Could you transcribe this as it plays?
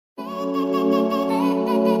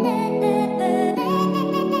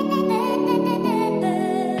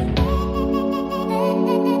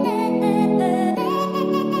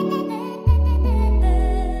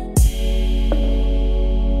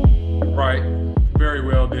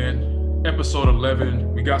episode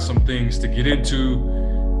 11. We got some things to get into.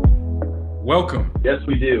 Welcome. Yes,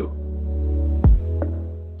 we do.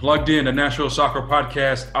 Plugged in, the Nashville Soccer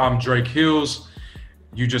Podcast. I'm Drake Hills.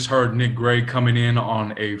 You just heard Nick Gray coming in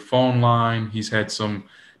on a phone line. He's had some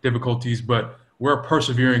difficulties, but we're a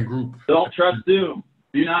persevering group. Don't trust Zoom.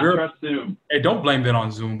 Do not trust Zoom. Hey, don't blame that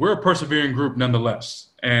on Zoom. We're a persevering group nonetheless.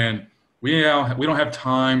 And we don't have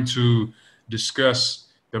time to discuss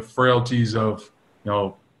the frailties of,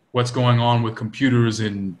 what's going on with computers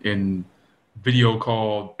in video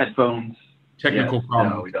call. Headphones. Technical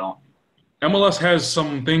problems. No, we don't. MLS has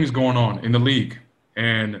some things going on in the league.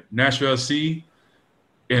 And Nashville SC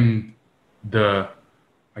in the,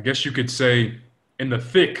 I guess you could say, in the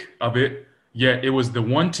thick of it, yet it was the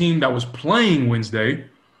one team that was playing Wednesday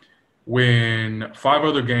when 5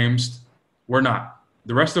 other games were not.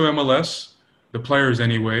 The rest of MLS, the players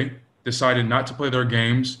anyway, decided not to play their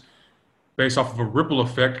games based off of a ripple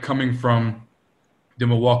effect coming from the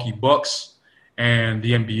Milwaukee Bucks and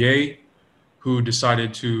the NBA, who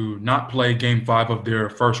decided to not play Game 5 of their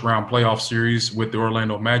first-round playoff series with the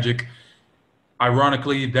Orlando Magic.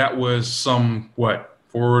 Ironically, that was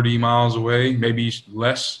 40 miles away, maybe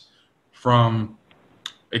less, from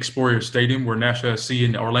Exploria Stadium, where Nashville SC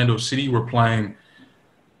and Orlando City were playing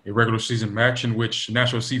a regular season match in which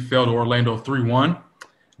Nashville SC fell to Orlando 3-1.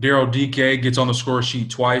 Daryl Dike gets on the score sheet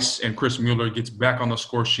twice, and Chris Mueller gets back on the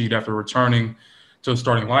score sheet after returning to the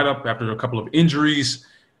starting lineup after a couple of injuries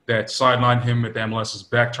that sidelined him at the MLS's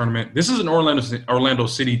back tournament. This is an Orlando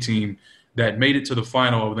City team that made it to the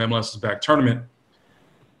final of the MLS's back tournament.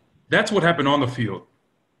 That's what happened on the field.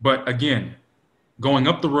 But again, going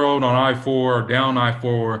up the road on I-4, down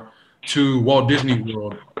I-4 to Walt Disney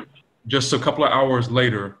World just a couple of hours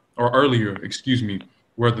later, or earlier,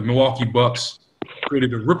 where the Milwaukee Bucks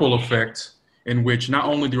created a ripple effect in which not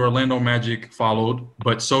only the Orlando Magic followed,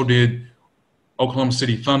 but so did Oklahoma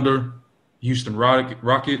City Thunder, Houston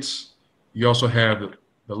Rockets. You also have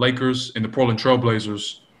the Lakers and the Portland Trail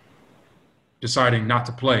Blazers deciding not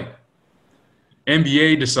to play.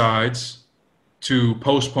 NBA decides to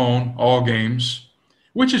postpone all games,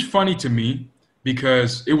 which is funny to me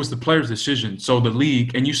because it was the players' decision. So the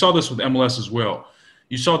league, and you saw this with MLS as well,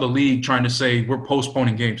 you saw the league trying to say we're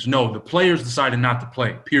postponing games. No, the players decided not to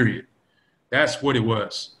play, period. That's what it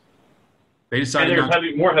was. They decided and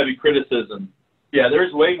there's more heavy criticism. Yeah,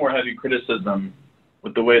 there's way more heavy criticism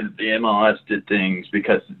with the way that the MLS did things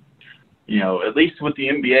because, at least with the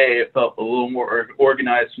NBA, it felt a little more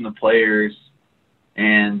organized from the players,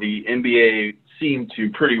 and the NBA seemed to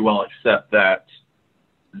pretty well accept that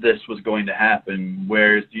this was going to happen,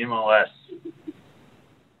 whereas the MLS,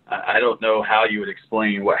 I don't know how you would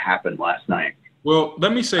explain what happened last night. Well,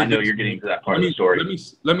 let me say I know you're getting to that part of the story.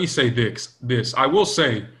 Let me say this. I will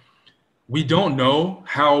say we don't know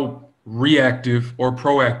how reactive or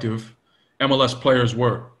proactive MLS players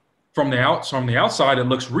were. From the outside, it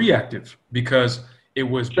looks reactive because it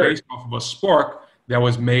was based off of a spark that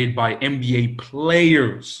was made by NBA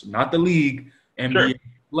players, not the league, NBA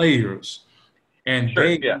players. And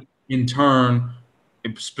in turn,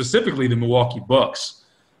 specifically the Milwaukee Bucks,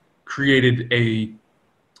 created a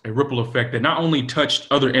ripple effect that not only touched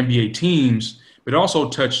other NBA teams, but also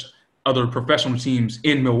touched other professional teams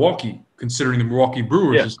in Milwaukee, considering the Milwaukee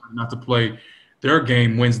Brewers decided not to play their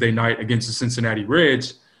game Wednesday night against the Cincinnati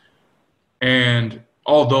Reds. And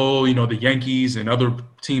although, the Yankees and other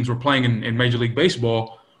teams were playing in Major League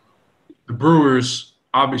Baseball, the Brewers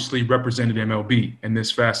obviously represented MLB in this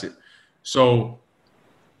facet. So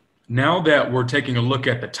now that we're taking a look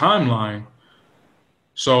at the timeline,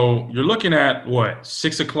 so you're looking at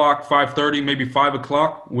 6 o'clock, 5:30, maybe 5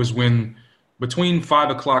 o'clock was when between 5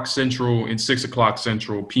 o'clock Central and 6 o'clock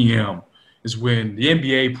Central PM is when the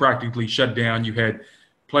NBA practically shut down. You had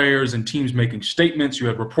players and teams making statements. You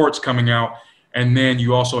had reports coming out. And then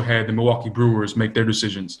you also had the Milwaukee Brewers make their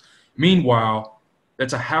decisions. Meanwhile,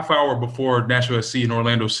 that's a half hour before Nashville SC and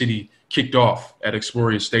Orlando City kicked off at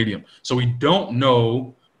Exploria Stadium. So we don't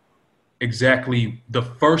know exactly the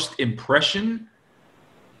first impression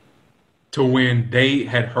to when they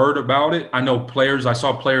had heard about it. I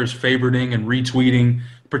saw players favoriting and retweeting,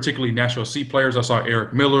 particularly Nashville SC players. I saw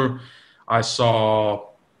Eric Miller. I saw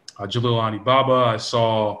Jalil Anibaba. I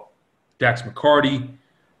saw Dax McCarty.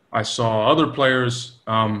 I saw other players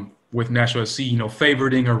with Nashville SC,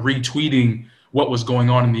 favoriting or retweeting what was going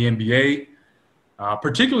on in the NBA,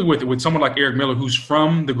 particularly with someone like Eric Miller, who's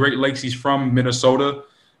from the Great Lakes. He's from Minnesota,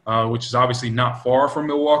 which is obviously not far from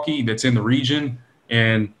Milwaukee. That's in the region.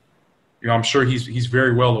 And I'm sure he's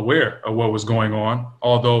very well aware of what was going on.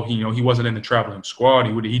 Although he wasn't in the traveling squad,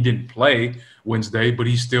 he didn't play Wednesday, but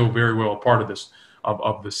he's still very well a part of this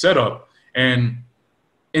of the setup. And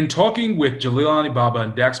in talking with Jaleel Alibaba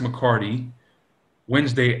and Dax McCarty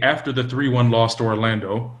Wednesday after the 3-1 loss to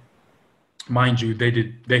Orlando, mind you,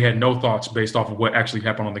 they had no thoughts based off of what actually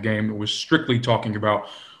happened on the game. It was strictly talking about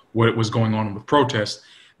what was going on with protests.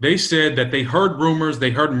 They said that they heard rumors,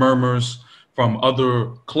 they heard murmurs from other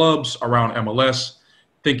clubs around MLS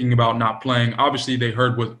thinking about not playing. Obviously, they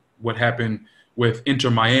heard what happened with Inter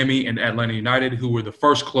Miami and Atlanta United, who were the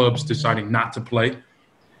first clubs deciding not to play.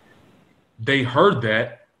 They heard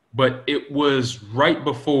that, but it was right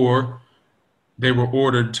before they were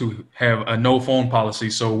ordered to have a no phone policy.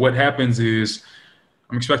 So what happens is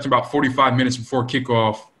I'm expecting about 45 minutes before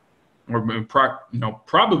kickoff, or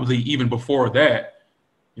probably even before that.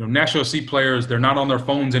 Nashville SC players, they're not on their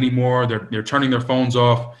phones anymore. They're turning their phones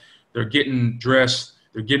off. They're getting dressed.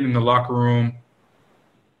 They're getting in the locker room.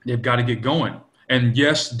 They've got to get going. And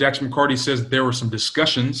yes, Dax McCarty says there were some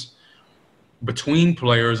discussions between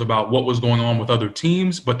players about what was going on with other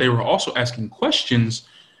teams, but they were also asking questions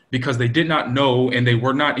because they did not know and they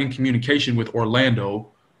were not in communication with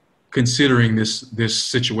Orlando considering this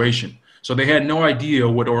situation. So they had no idea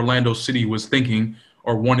what Orlando City was thinking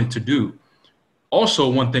or wanted to do. Also,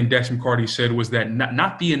 one thing Dax McCarty said was that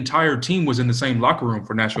not the entire team was in the same locker room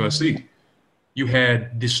for Nashville SC. You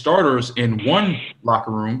had the starters in one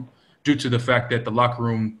locker room due to the fact that the locker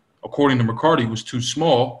room, according to McCarty, was too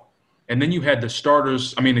small. And then you had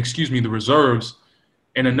the reserves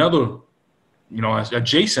in another,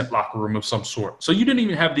 adjacent locker room of some sort. So you didn't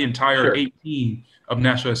even have the entire 18 of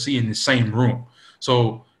Nashville SC in the same room.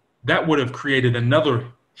 So that would have created another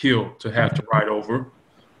hill to have to ride over.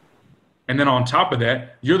 And then on top of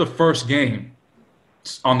that, you're the first game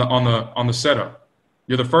on the setup.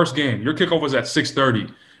 You're the first game. Your kickoff was at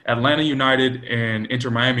 6:30. Atlanta United and Inter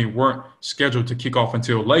Miami weren't scheduled to kick off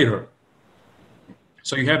until later.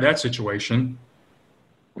 So you have that situation.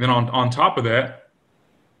 And then on top of that,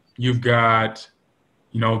 you've got,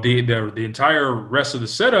 the entire rest of the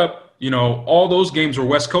setup. All those games were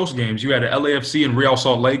West Coast games. You had LAFC and Real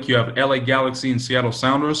Salt Lake. You have LA Galaxy and Seattle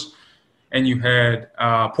Sounders. And you had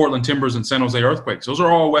Portland Timbers and San Jose Earthquakes. Those are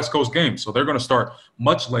all West Coast games. So they're going to start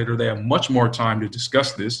much later. They have much more time to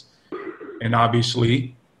discuss this. And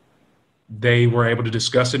obviously, they were able to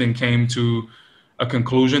discuss it and came to a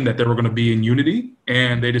conclusion that they were going to be in unity.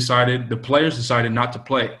 And the players decided not to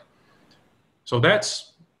play. So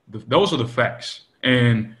those are the facts.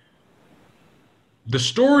 And the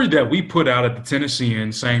story that we put out at the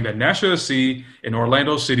Tennessean saying that Nashville SC and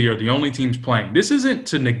Orlando City are the only teams playing, this isn't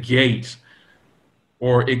to negate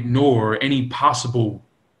or ignore any possible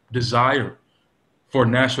desire for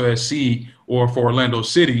Nashville SC or for Orlando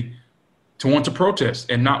City to want to protest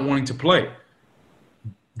and not wanting to play.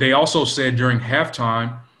 They also said during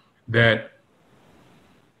halftime that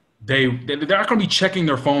they're not going to be checking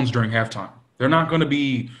their phones during halftime. They're not going to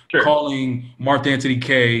be calling Mark Anthony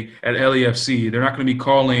Kaye at LAFC. They're not going to be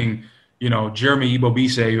calling, Jeremy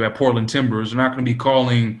Ibobise at Portland Timbers. They're not going to be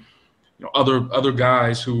calling, other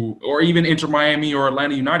guys or even Inter Miami or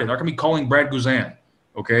Atlanta United. They're not going to be calling Brad Guzan.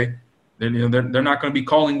 Okay, they're not going to be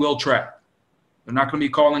calling Will Trapp. They're not going to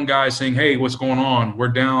be calling guys saying, "Hey, what's going on? We're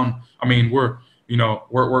down.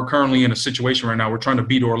 We're currently in a situation right now. We're trying to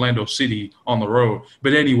beat Orlando City on the road.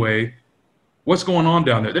 But anyway, what's going on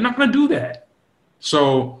down there?" They're not going to do that.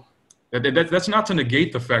 So that's not to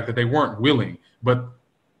negate the fact that they weren't willing. But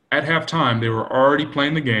at halftime, they were already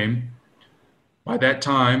playing the game. By that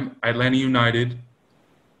time, Atlanta United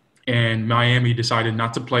and Miami decided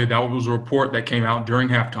not to play. That was a report that came out during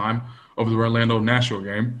halftime of the Orlando-Nashville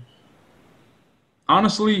game.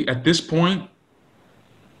 Honestly, at this point,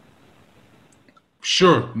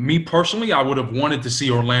 sure, me personally, I would have wanted to see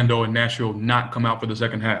Orlando and Nashville not come out for the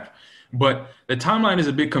second half. But the timeline is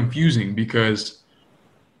a bit confusing because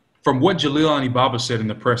from what Jaleel Alibaba said in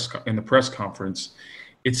the press conference,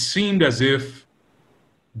 it seemed as if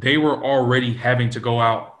they were already having to go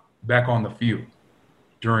out back on the field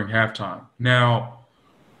during halftime. Now,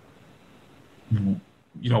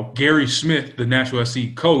 Gary Smith, the Nashville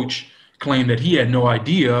SC coach, claimed that he had no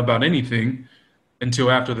idea about anything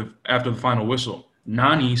until after the final whistle.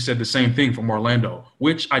 Nani said the same thing from Orlando,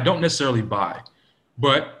 which I don't necessarily buy,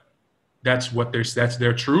 but that's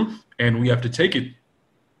their truth, and we have to take it.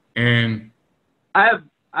 And I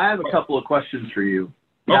have a couple of questions for you.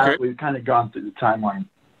 Okay, we've kind of gone through the timeline.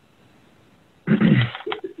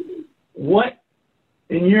 What,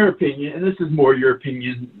 in your opinion, and this is more your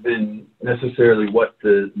opinion than necessarily what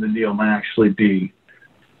the deal might actually be,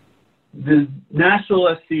 does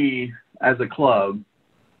Nashville SC as a club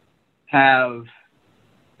have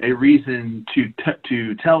a reason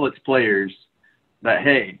to tell its players that,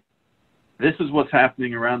 hey, this is what's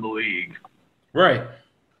happening around the league. Right.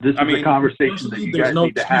 This is the conversation that you guys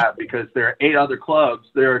need to have, because there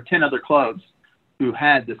are 10 other clubs who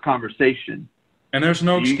had this conversation. And there's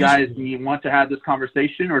no excuse. Do you want to have this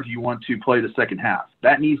conversation, or do you want to play the second half?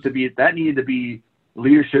 That needed to be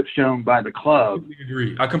leadership shown by the club.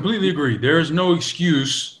 I completely agree. There is no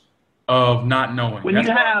excuse of not knowing.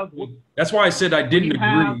 That's why I said I didn't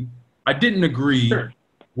agree. I didn't agree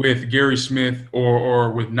with Gary Smith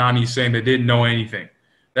or with Nani saying they didn't know anything.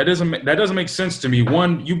 That doesn't make sense to me.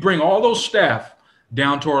 One, you bring all those staff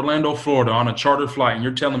down to Orlando, Florida on a chartered flight, and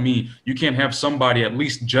you're telling me you can't have somebody at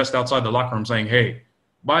least just outside the locker room saying, hey,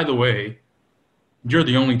 by the way, you're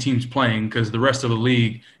the only teams playing because the rest of the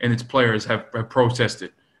league and its players have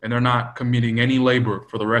protested, and they're not committing any labor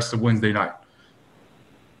for the rest of Wednesday night.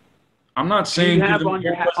 I'm not saying you have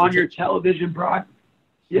on your television broadcast.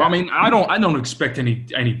 Yeah. I mean, I don't expect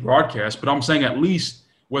any broadcast, but I'm saying at least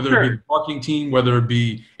whether it be the marketing team, whether it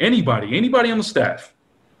be anybody on the staff.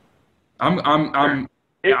 I'm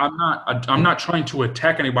not trying to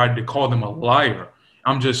attack anybody to call them a liar.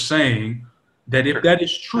 I'm just saying that if that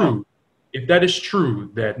is true,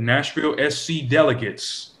 that Nashville SC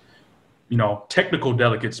delegates, technical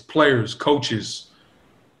delegates, players, coaches,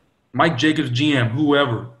 Mike Jacobs, GM,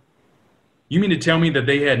 whoever, you mean to tell me that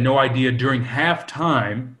they had no idea during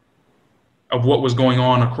halftime of what was going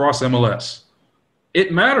on across MLS?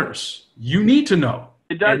 It matters. You need to know.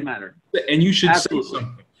 It does matter. And you should say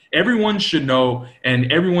something. Everyone should know,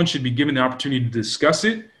 and everyone should be given the opportunity to discuss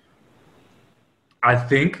it. I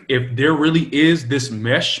think if there really is this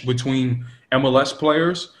mesh between MLS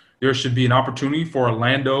players, there should be an opportunity for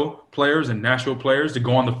Orlando players and Nashville players to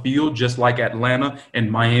go on the field just like Atlanta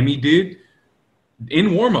and Miami did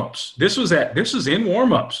in warm-ups. This is in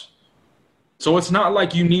warm-ups. So it's not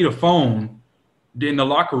like you need a phone in the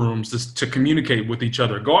locker rooms to communicate with each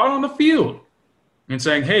other. Go out on the field and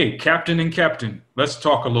saying, hey, captain, let's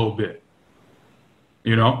talk a little bit.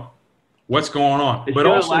 What's going on? But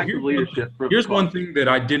also, here's one thing that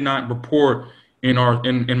I did not report in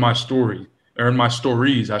my story, or in my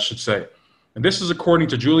stories, I should say. And this is according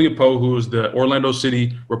to Julia Poe, who is the Orlando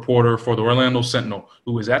City reporter for the Orlando Sentinel,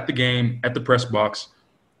 who was at the game at the press box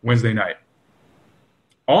Wednesday night.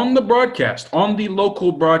 On the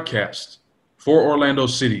local broadcast for Orlando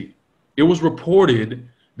City, it was reported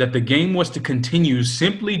that the game was to continue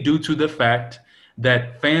simply due to the fact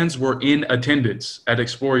that fans were in attendance at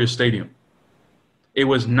Exploria Stadium. It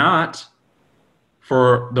was not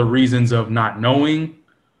for the reasons of not knowing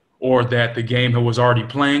or that the game was already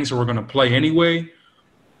playing, so we're going to play anyway.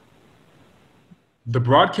 The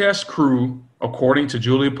broadcast crew, according to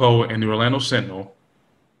Julia Poe and the Orlando Sentinel,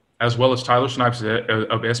 as well as Tyler Snipes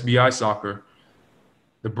of SBI Soccer,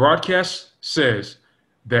 the broadcast says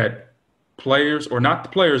that players, or not the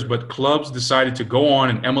players, but clubs decided to go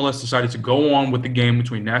on, and MLS decided to go on with the game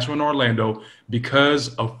between Nashville and Orlando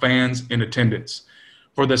because of fans in attendance.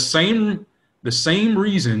 For the same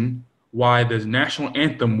reason why the national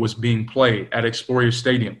anthem was being played at Exploria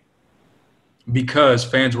Stadium, because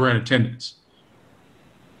fans were in attendance.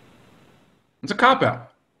 It's a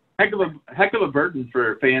cop-out. Heck of a burden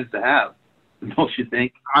for fans to have, don't you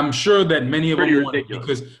think? I'm sure that many of them want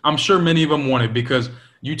it, because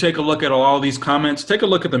you take a look at all these comments. Take a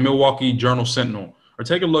look at the Milwaukee Journal Sentinel, or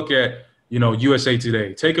take a look at USA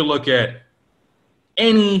Today. Take a look at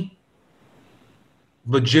any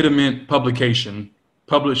legitimate publication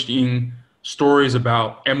publishing stories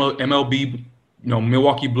about MLB,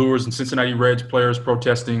 Milwaukee Brewers and Cincinnati Reds players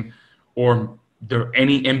protesting, or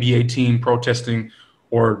any NBA team protesting,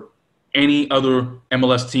 or any other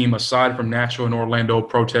MLS team aside from Nashville and Orlando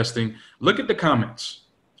protesting. Look at the comments.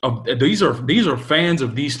 These are fans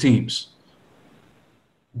of these teams.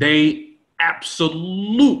 They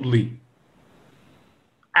absolutely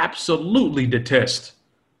detest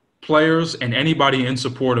players and anybody in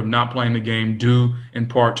support of not playing the game, due in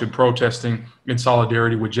part to protesting in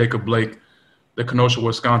solidarity with Jacob Blake, the Kenosha,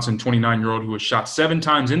 Wisconsin 29-year-old who was shot 7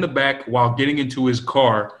 times in the back while getting into his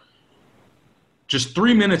car just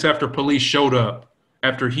 3 minutes after police showed up,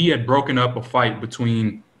 after he had broken up a fight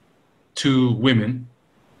between 2 women.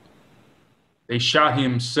 They shot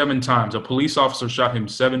him 7 times. A police officer shot him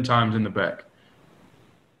 7 times in the back.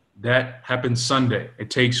 That happened Sunday.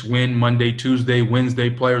 It takes Monday, Tuesday,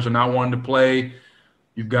 Wednesday. Players are not wanting to play.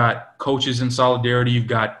 You've got coaches in solidarity. You've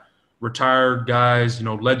got retired guys,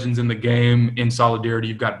 legends in the game in solidarity.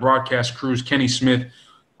 You've got broadcast crews, Kenny Smith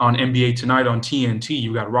on NBA Tonight on TNT.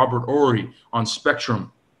 You've got Robert Ory on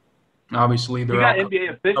Spectrum. Obviously, they're out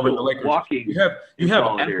NBA officials walking. You have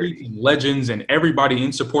athletes and legends and everybody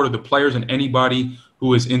in support of the players and anybody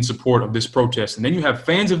who is in support of this protest. And then you have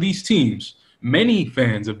fans of these teams, many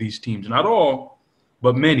fans of these teams, not all,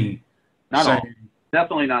 but many. Not all.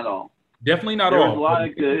 Definitely not all. Definitely not there all. Was a lot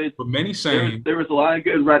of good, but many saying there was a lot of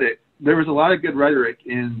good rhetoric. There was a lot of good rhetoric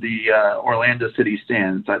in the Orlando City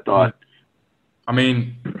stands, I thought. I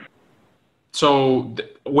mean, so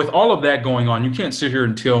with all of that going on, you can't sit here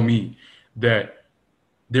and tell me that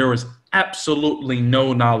there was absolutely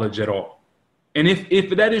no knowledge at all. And if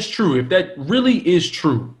that is true, if that really is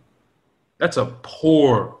true, that's a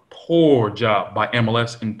poor job by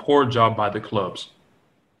MLS and poor job by the clubs.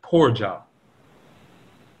 Poor job.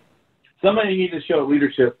 Somebody needs to show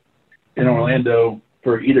leadership in Orlando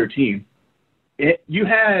for either team. You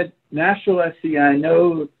had Nashville SC. I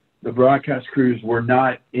know the broadcast crews were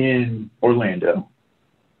not in Orlando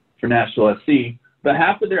for Nashville SC, but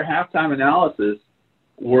half of their halftime analysis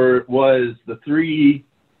was the three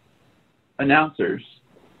announcers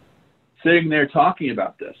sitting there talking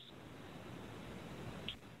about this.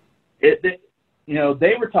 They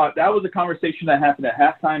were talking. That was a conversation that happened at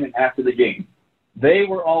halftime and after the game. They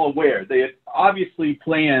were all aware. They had obviously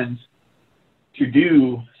planned to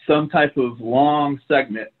do some type of long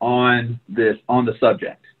segment on the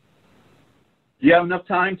subject. You have enough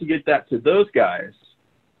time to get that to those guys,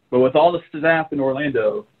 but with all the staff in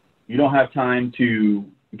Orlando, you don't have time to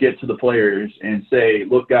get to the players and say,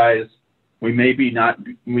 "Look, guys, we may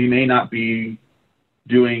not be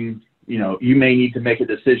doing. You may need to make a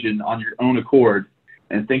decision on your own accord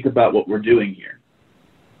and think about what we're doing here."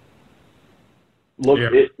 Look,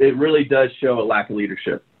 yeah. It really does show a lack of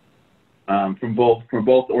leadership from both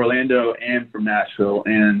Orlando and from Nashville,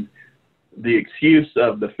 and the excuse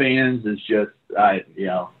of the fans is just,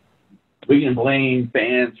 we can blame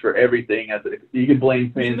fans for everything. You can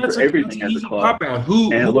blame fans for everything as a club. Cop-out.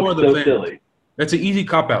 Who are the fans? Silly. That's an easy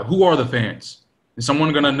cop-out. Who are the fans? Is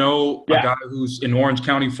someone going to know a guy who's in Orange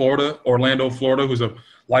County, Florida, Orlando, Florida, who's a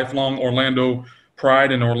lifelong Orlando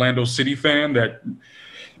Pride and Orlando City fan that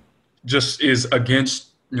just is against,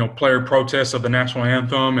 player protests of the national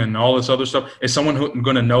anthem and all this other stuff? Is someone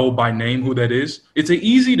going to know by name who that is? It's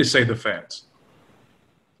easy to say the fans.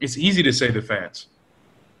 It's easy to say the fans.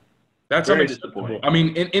 That's unacceptable. I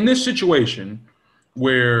mean, in this situation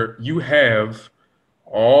where you have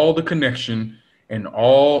all the connection and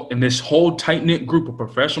in this whole tight-knit group of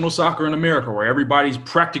professional soccer in America where everybody's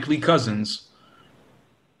practically cousins.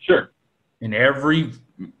 Sure. And every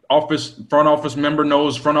front office member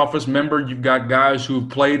knows front office member. You've got guys who've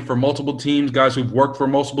played for multiple teams, guys who've worked for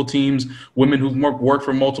multiple teams, women who've worked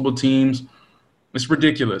for multiple teams. It's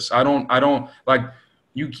ridiculous. I don't like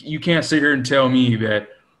you can't sit here and tell me that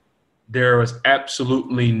there was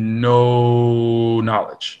absolutely no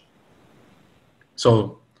knowledge.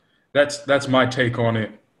 So that's my take on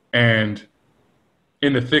it. And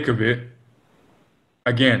in the thick of it,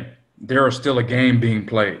 again, there is still a game being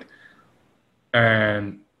played.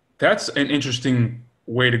 And that's an interesting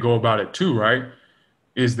way to go about it too, right?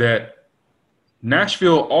 Is that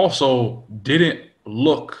Nashville also didn't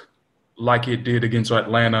look like it did against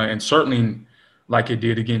Atlanta, and certainly like it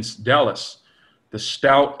did against Dallas. The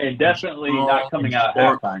stout and definitely not coming out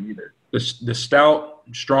at halftime either. The stout,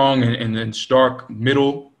 strong, and stark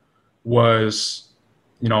middle was,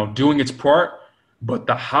 doing its part, but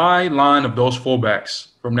the high line of those fullbacks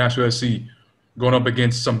from Nashville SC going up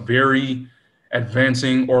against some very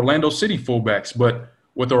advancing Orlando City fullbacks, but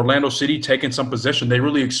with Orlando City taking some possession, they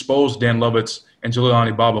really exposed Dan Lovitz and Jalil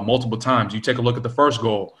Anibaba multiple times. You take a look at the first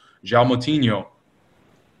goal. João Moutinho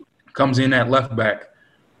comes in at left back.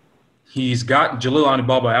 He's got Jalil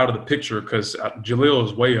Anibaba out of the picture because Jalil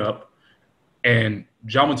is way up, and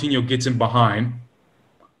João Moutinho gets in behind.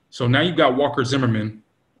 So now you've got Walker Zimmerman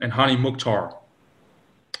and Hani Mukhtar.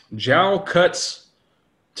 João cuts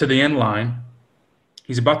to the end line.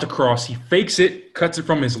 He's about to cross. He fakes it, cuts it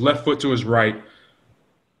from his left foot to his right.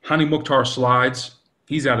 Hani Mukhtar slides.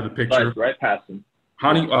 He's out of the picture. Right past him.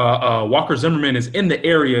 Walker Zimmerman is in the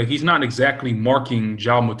area. He's not exactly marking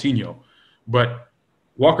João Moutinho, but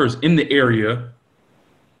Walker's in the area.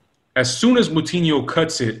 As soon as Moutinho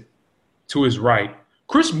cuts it to his right,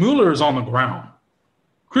 Chris Mueller is on the ground.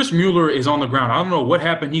 Chris Mueller is on the ground. I don't know what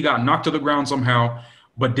happened. He got knocked to the ground somehow.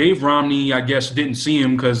 But Dave Romney, I guess, didn't see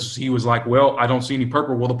him because he was like, well, I don't see any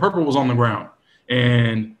purple. Well, the purple was on the ground.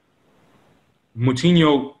 And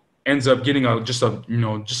Moutinho ends up getting just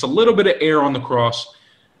a little bit of air on the cross.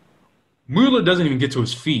 Mueller doesn't even get to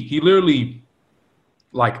his feet. He literally,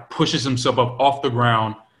 pushes himself up off the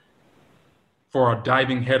ground for a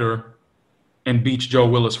diving header and beats Joe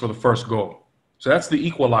Willis for the first goal. So that's the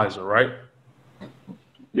equalizer, right?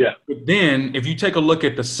 Yeah. But then if you take a look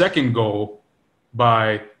at the second goal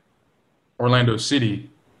by Orlando City,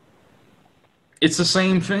 it's the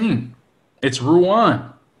same thing. It's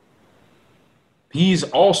Ruan. He's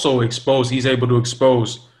also exposed. He's able to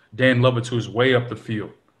expose Dan Lovitz, who's way up the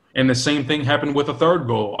field. And the same thing happened with a third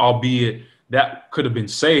goal, albeit that could have been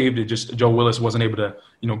saved. It just Joe Willis wasn't able to,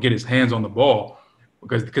 get his hands on the ball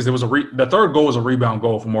because there was the third goal was a rebound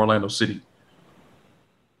goal from Orlando City.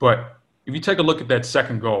 But if you take a look at that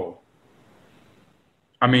second goal,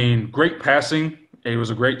 I mean, great passing. It was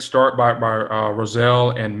a great start by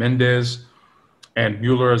Rosell and Mendez and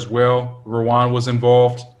Mueller as well. Ruan was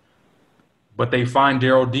involved. But they find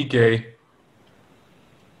Daryl Dike.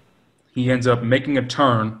 He ends up making a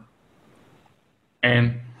turn,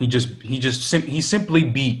 and he simply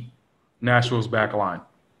beat Nashville's back line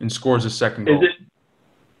and scores his second goal.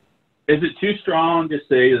 Is it too strong to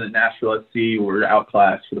say that Nashville SC were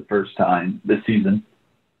outclassed for the first time this season?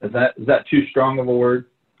 Is that too strong of a word?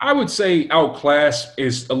 I would say outclassed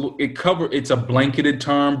it's a blanketed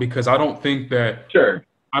term because I don't think that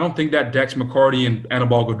Dex McCarty and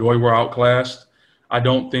Anibal Godoy were outclassed. I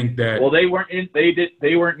don't think that. Well, they weren't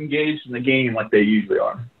engaged in the game like they usually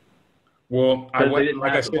are. Well,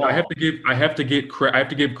 like I said, I have to give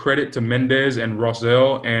credit to Mendez and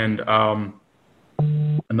Rosell and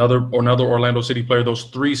another Orlando City player. Those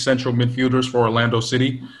three central midfielders for Orlando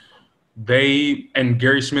City. And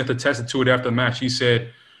Gary Smith attested to it after the match. He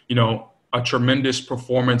said, a tremendous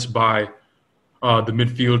performance by the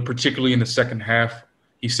midfield, particularly in the second half.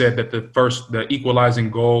 He said that the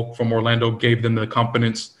equalizing goal from Orlando gave them the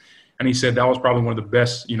confidence, and he said that was probably one of the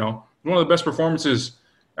best performances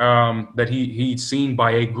that he'd seen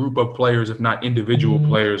by a group of players, if not individual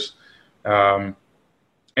players. And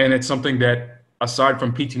it's something that, aside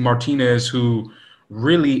from Pity Martinez, who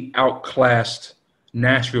really outclassed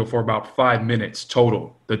Nashville for about 5 minutes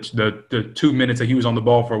total, the 2 minutes that he was on the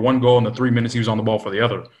ball for one goal and the 3 minutes he was on the ball for the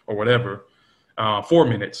other, or whatever, 4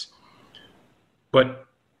 minutes. But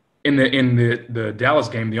in the Dallas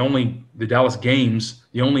game, the Dallas games,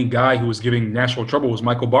 the only guy who was giving Nashville trouble was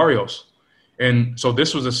Michael Barrios. And so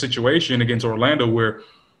this was a situation against Orlando where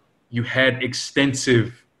you had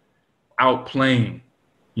extensive outplaying.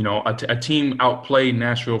 A team outplayed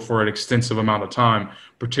Nashville for an extensive amount of time,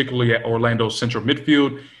 particularly at Orlando's central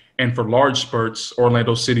midfield, and for large spurts,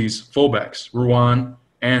 Orlando City's fullbacks, Ruan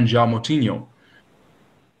and João Moutinho.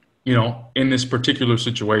 In this particular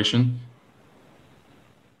situation,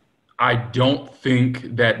 I don't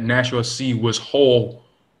think that Nashville SC was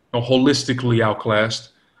holistically outclassed.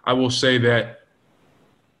 I will say that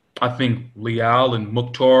I think Leal and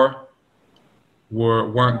Mukhtar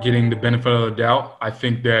weren't getting the benefit of the doubt. I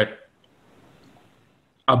think that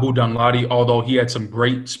Abu Danladi, although he had some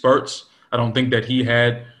great spurts, I don't think that he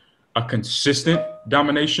had a consistent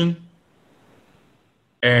domination.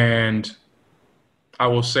 And I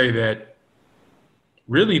will say that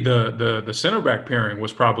really the center back pairing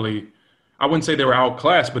was probably, I wouldn't say they were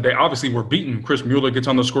outclassed, but they obviously were beaten. Chris Mueller gets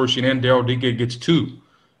on the score sheet and Daryl Dike gets 2.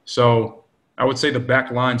 So I would say the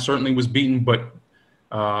back line certainly was beaten, but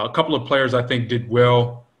a couple of players I think did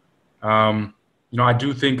well. I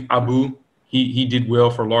do think Abu, he did well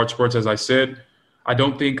for large spurts, as I said. I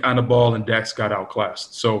don't think Anibal and Dax got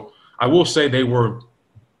outclassed. So I will say they were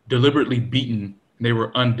deliberately beaten. They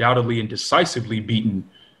were undoubtedly and decisively beaten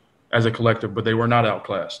as a collective, but they were not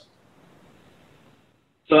outclassed.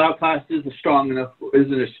 So outclassed is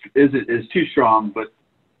too strong, but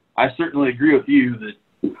I certainly agree with you that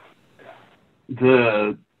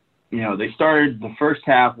they started the first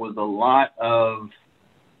half with a lot of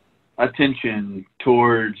attention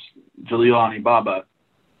towards Jalil Anibaba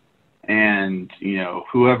and,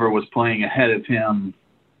 whoever was playing ahead of him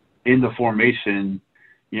in the formation.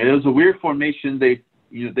 It was a weird formation. They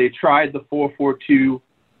tried the 4-4-2,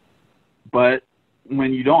 but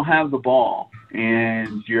when you don't have the ball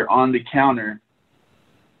and you're on the counter,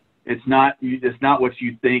 it's not what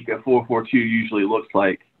you think a 4-4-2 usually looks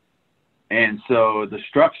like. And so the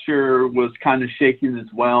structure was kind of shaken as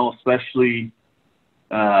well, especially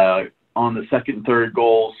on the second and third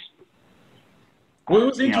goals. Well, it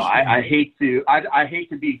was interesting. I hate to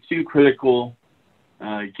be too critical,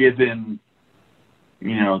 given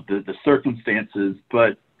the circumstances,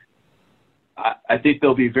 but I think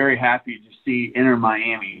they'll be very happy to see Inter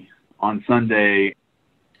Miami on Sunday.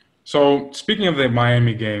 So speaking of the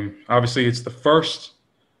Miami game, obviously it's the first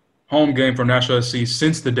home game for Nashville SC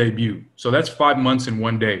since the debut. So that's 5 months in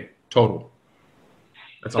 1 day total.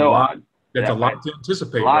 That's a lot. That's a lot to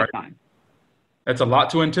anticipate, right? Time. That's a lot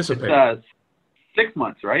to anticipate. It's 6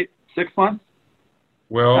 months, right? 6 months?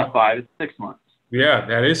 Well, not 5, it's 6 months. Yeah,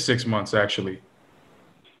 that is 6 months actually.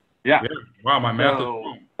 Yeah. Wow, my math is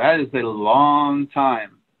wrong. That is a long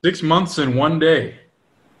time. 6 months and one day.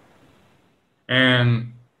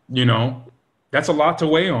 And, that's a lot to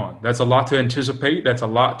weigh on. That's a lot to anticipate. That's a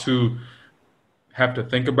lot to have to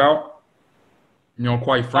think about,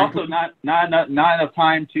 quite frankly. Also, not enough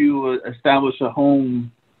time to establish a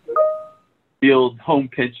home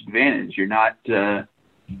pitch advantage. You're not.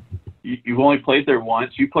 You've only played there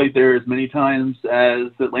once. You played there as many times as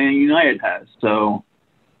Atlanta United has. So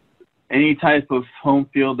any type of home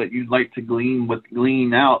field that you'd like to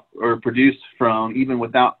glean out or produce from, even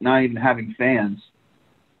without not even having fans,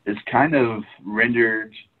 is kind of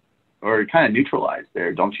rendered or kind of neutralized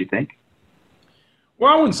there, don't you think?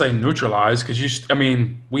 Well, I wouldn't say neutralized because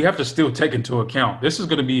we have to still take into account this is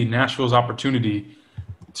going to be Nashville's opportunity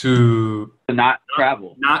to not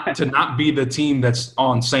travel, not be the team that's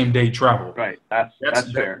on same day travel. Right. That's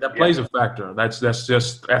fair. That plays a factor. That's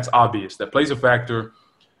obvious. That plays a factor.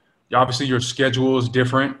 Obviously, your schedule is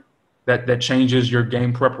different. That changes your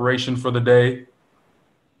game preparation for the day,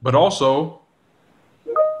 but also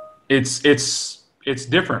it's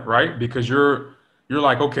different, right? Because you're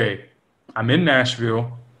like, okay, I'm in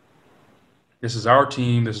Nashville. This is our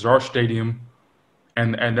team. This is our stadium,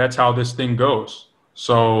 and that's how this thing goes.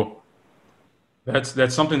 So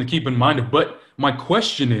that's something to keep in mind. But my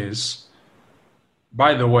question is,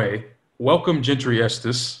 by the way, welcome Gentry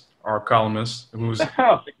Estes, our columnist, who's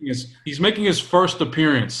making his first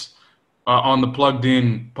appearance on the Plugged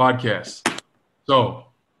In podcast. So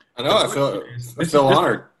I know I feel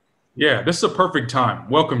honored. Yeah, this is a perfect time.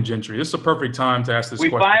 Welcome, Gentry. This is a perfect time to ask this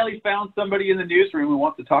question. We finally found somebody in the newsroom who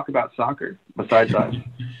wants to talk about soccer besides us.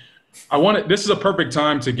 This is a perfect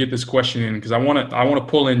time to get this question in because I want to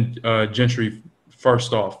pull in Gentry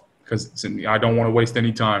first off because I don't want to waste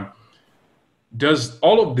any time. Does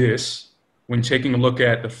all of this, when taking a look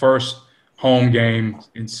at the first home game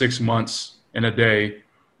in 6 months and a day,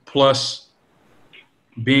 plus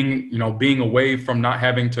being away from not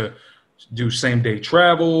having to do same day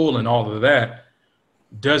travel and all of that,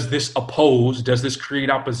 does this create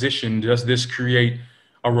opposition? Does this create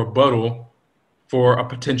a rebuttal for a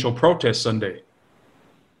potential protest Sunday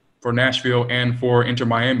for Nashville and for Inter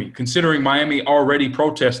Miami, considering Miami already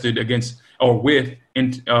protested with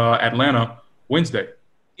Atlanta Wednesday?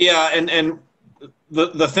 Yeah, and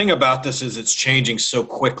the thing about this is it's changing so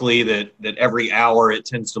quickly that every hour it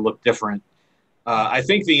tends to look different. I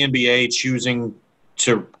think the NBA choosing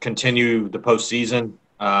to continue the postseason,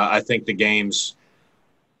 I think the games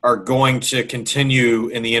are going to continue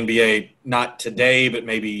in the NBA, not today, but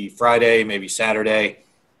maybe Friday, maybe Saturday.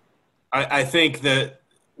 I think that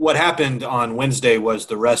what happened on Wednesday was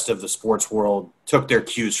the rest of the sports world took their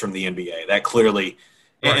cues from the NBA. That clearly,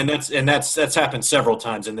 right. and that's happened several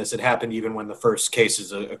times in this. It happened even when the first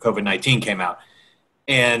cases of COVID-19 came out.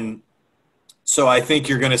 And so I think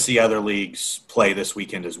you're going to see other leagues play this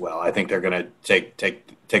weekend as well. I think they're going to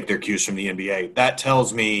take their cues from the NBA. That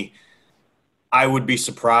tells me I would be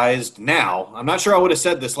surprised now. I'm not sure I would have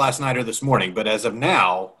said this last night or this morning, but as of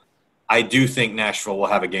now, I do think Nashville will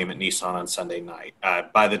have a game at Nissan on Sunday night.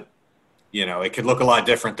 It could look a lot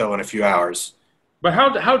different though in a few hours. But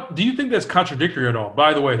how do you think that's contradictory at all?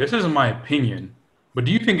 By the way, this isn't my opinion, but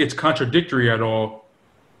do you think it's contradictory at all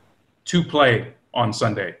to play on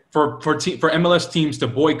Sunday for MLS teams to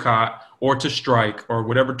boycott or to strike or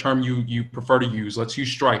whatever term you prefer to use? Let's use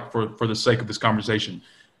strike for the sake of this conversation.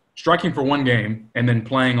 Striking for one game and then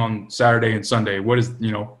playing on Saturday and Sunday. What does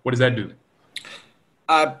that do?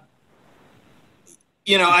 I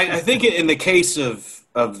think in the case of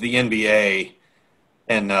the NBA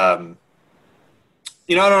and I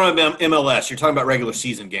don't know about MLS. You're talking about regular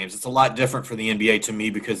season games. It's a lot different for the NBA to me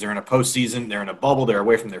because they're in a postseason, they're in a bubble, they're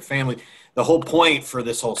away from their family. The whole point for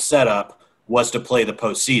this whole setup was to play the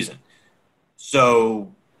postseason.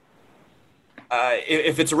 So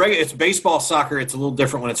if it's baseball, soccer, it's a little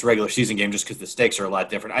different when it's a regular season game just because the stakes are a lot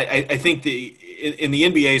different. I think in the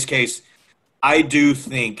NBA's case, I do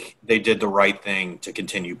think they did the right thing to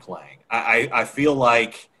continue playing. I feel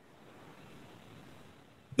like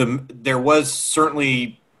there was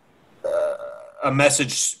certainly a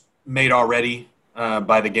message made already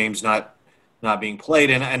by the games not being played,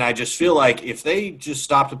 and I just feel like if they just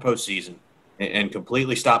stopped the postseason and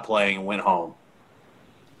completely stopped playing and went home,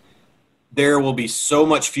 there will be so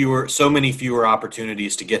many fewer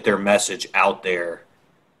opportunities to get their message out there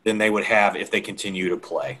than they would have if they continue to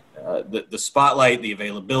play. The spotlight, the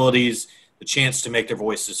availabilities, the chance to make their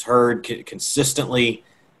voices heard consistently,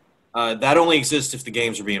 that only exists if the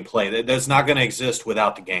games are being played. That's not going to exist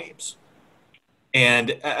without the games.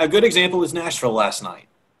 And a good example is Nashville last night,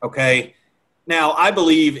 okay? Now, I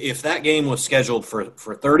believe if that game was scheduled for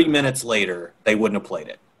 30 minutes later, they wouldn't have played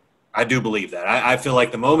it. I do believe that. I feel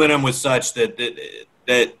like the momentum was such that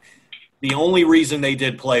the only reason they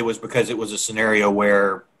did play was because it was a scenario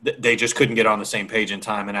where they just couldn't get on the same page in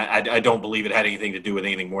time, and I don't believe it had anything to do with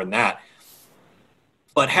anything more than that.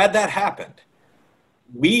 But had that happened,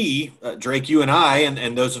 we, Drake, you and I,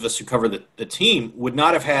 and those of us who cover the team, would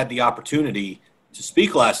not have had the opportunity to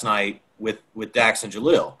speak last night with Dax and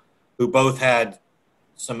Jalil, who both had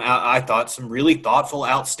I thought, some really thoughtful,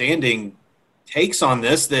 outstanding takes on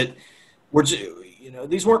this that were,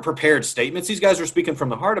 these weren't prepared statements. These guys were speaking from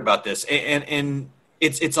the heart about this. And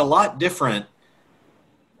it's a lot different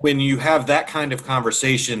when you have that kind of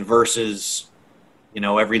conversation versus,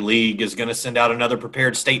 every league is going to send out another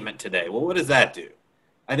prepared statement today. Well, what does that do?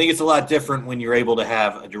 I think it's a lot different when you're able to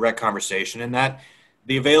have a direct conversation, and that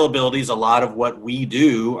the availabilities, a lot of what we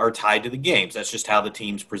do are tied to the games. That's just how the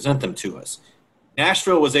teams present them to us.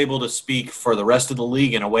 Nashville was able to speak for the rest of the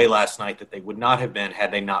league in a way last night that they would not have been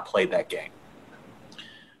had they not played that game.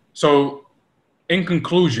 So, in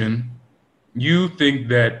conclusion, you think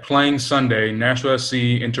that playing Sunday, Nashville SC,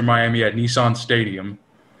 Inter Miami at Nissan Stadium,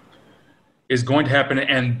 is going to happen,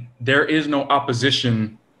 and there is no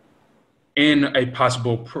opposition in a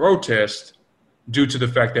possible protest due to the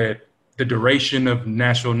fact that the duration of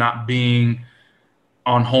Nashville not being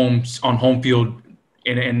on home field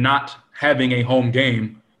and not having a home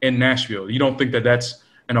game in Nashville. You don't think that that's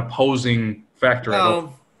an opposing factor at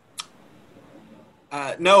all?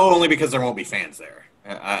 No, only because there won't be fans there.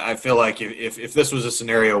 I feel like if this was a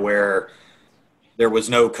scenario where there was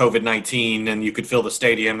no COVID-19 and you could fill the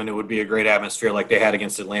stadium and it would be a great atmosphere like they had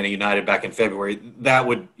against Atlanta United back in February,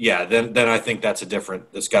 then I think that's a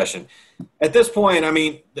different discussion. At this point, I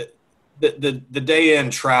mean, the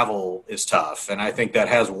day-in travel is tough, and I think that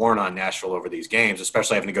has worn on Nashville over these games,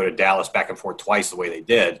 especially having to go to Dallas back and forth twice the way they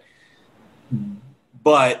did.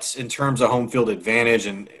 But in terms of home field advantage,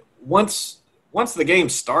 and once the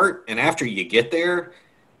games start and after you get there,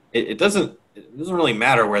 it doesn't really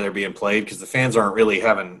matter where they're being played because the fans aren't really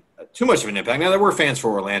having too much of an impact. Now, there were fans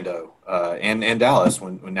for Orlando and Dallas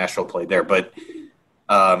when Nashville played there, but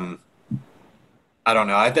I don't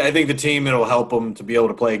know. I think the team, it'll help them to be able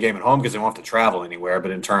to play a game at home because they won't have to travel anywhere.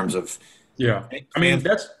 But in terms of I mean,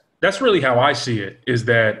 that's really how I see it, is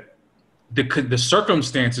that the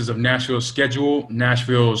circumstances of Nashville's schedule,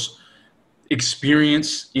 Nashville's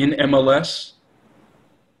experience in MLS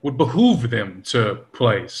would behoove them to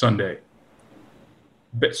play Sunday,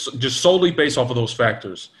 just solely based off of those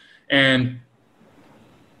factors. And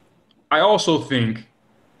I also think,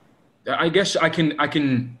 I guess I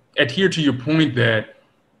can adhere to your point that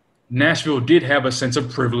Nashville did have a sense of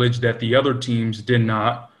privilege that the other teams did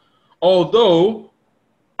not. Although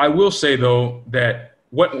I will say, though, that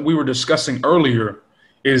what we were discussing earlier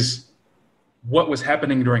is what was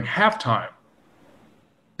happening during halftime.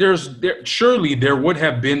 Surely there would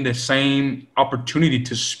have been the same opportunity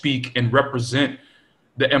to speak and represent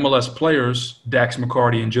the MLS players, Dax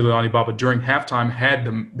McCarty and Jalil Anibaba, during halftime had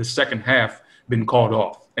the second half been called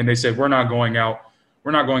off. And they said, we're not going out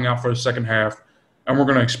for the second half, and we're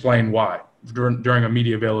going to explain why during a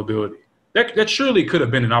media availability. That surely could have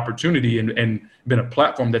been an opportunity and been a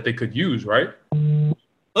platform that they could use, right?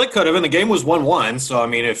 Well, it could have, and the game was 1-1. So, I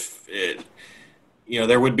mean,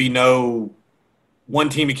 there would be no one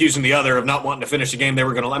team accusing the other of not wanting to finish the game. They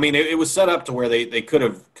were going to – I mean, it was set up to where they could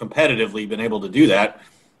have competitively been able to do that.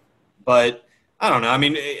 But I don't know. I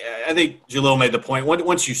mean, I think Jalil made the point.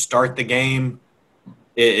 Once you start the game,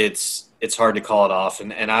 it's hard to call it off.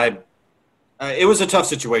 And it was a tough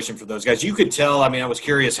situation for those guys. You could tell. I mean, I was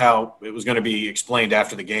curious how it was going to be explained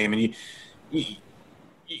after the game, and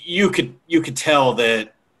you could tell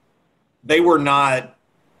that they were not.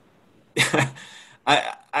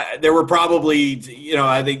 There were probably,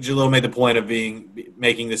 I think Jalil made the point of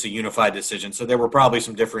making this a unified decision. So there were probably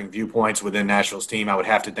some differing viewpoints within Nashville's team, I would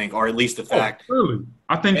have to think, or at least the fact. Clearly.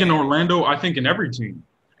 I think in Orlando, I think in every team.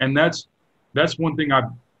 And that's one thing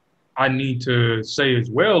I need to say as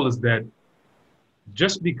well, is that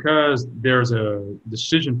just because there's a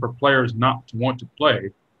decision for players not to want to play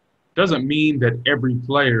doesn't mean that every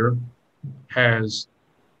player has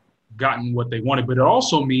gotten what they wanted, but it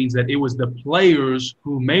also means that it was the players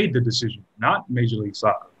who made the decision, not Major League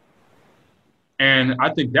Soccer. And I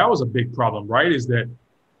think that was a big problem, right? Is that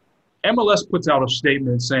MLS puts out a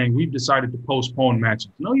statement saying we've decided to postpone matches.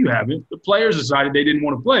 No, you haven't. The players decided they didn't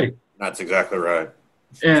want to play. That's exactly right.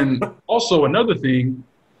 And also another thing,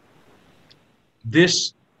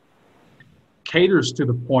 this caters to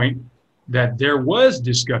the point that there was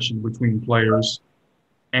discussion between players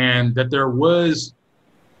and that there was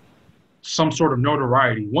some sort of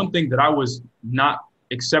notoriety. One thing that I was not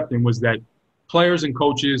accepting was that players and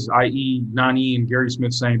coaches, i.e. Nani and Gary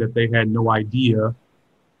Smith, saying that they had no idea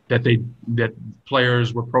that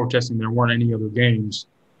players were protesting there weren't any other games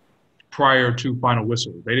prior to final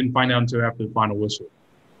whistle. They didn't find out until after the final whistle.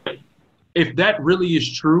 If that really is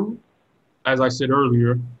true, as I said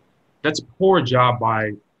earlier, that's a poor job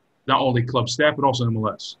by not only club staff, but also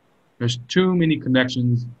MLS. There's too many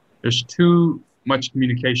connections. There's too much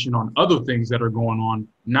communication on other things that are going on,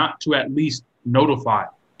 not to at least notify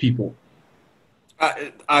people.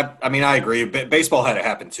 I mean, I agree. Baseball had it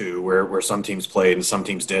happen too, where some teams played and some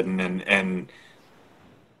teams didn't, and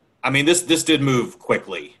I mean, this did move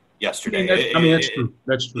quickly yesterday. That's true.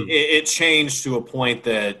 That's true. It changed to a point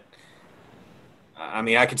that, I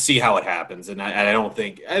mean, I could see how it happens, and I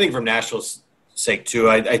think from Nashville's sake too,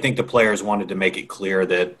 I think the players wanted to make it clear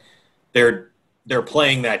that they're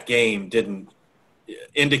playing that game didn't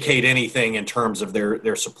indicate anything in terms of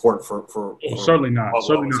their support for certainly not. What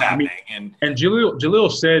certainly was not. happening. I mean, and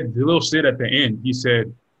Jalil said at the end, he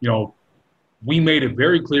said, we made it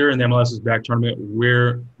very clear in the MLS's back tournament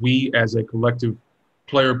where we as a collective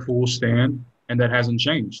player pool stand, and that hasn't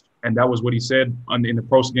changed. And that was what he said in the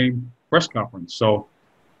post-game press conference. So,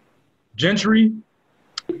 Gentry,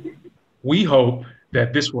 we hope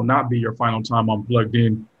that this will not be your final time on Plugged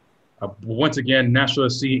In. Once again, Nashville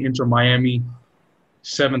SC Inter Miami,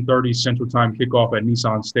 7:30 Central Time kickoff at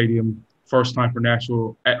Nissan Stadium. First time for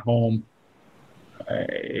Nashville at home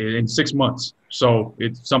in 6 months. So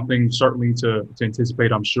it's something certainly to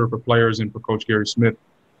anticipate, I'm sure, for players and for Coach Gary Smith.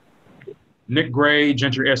 Nick Gray,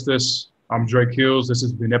 Gentry Estes, I'm Drake Hills. This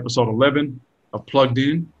has been episode 11 of Plugged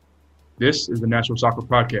In. This is the Nashville Soccer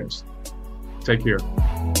Podcast. Take care.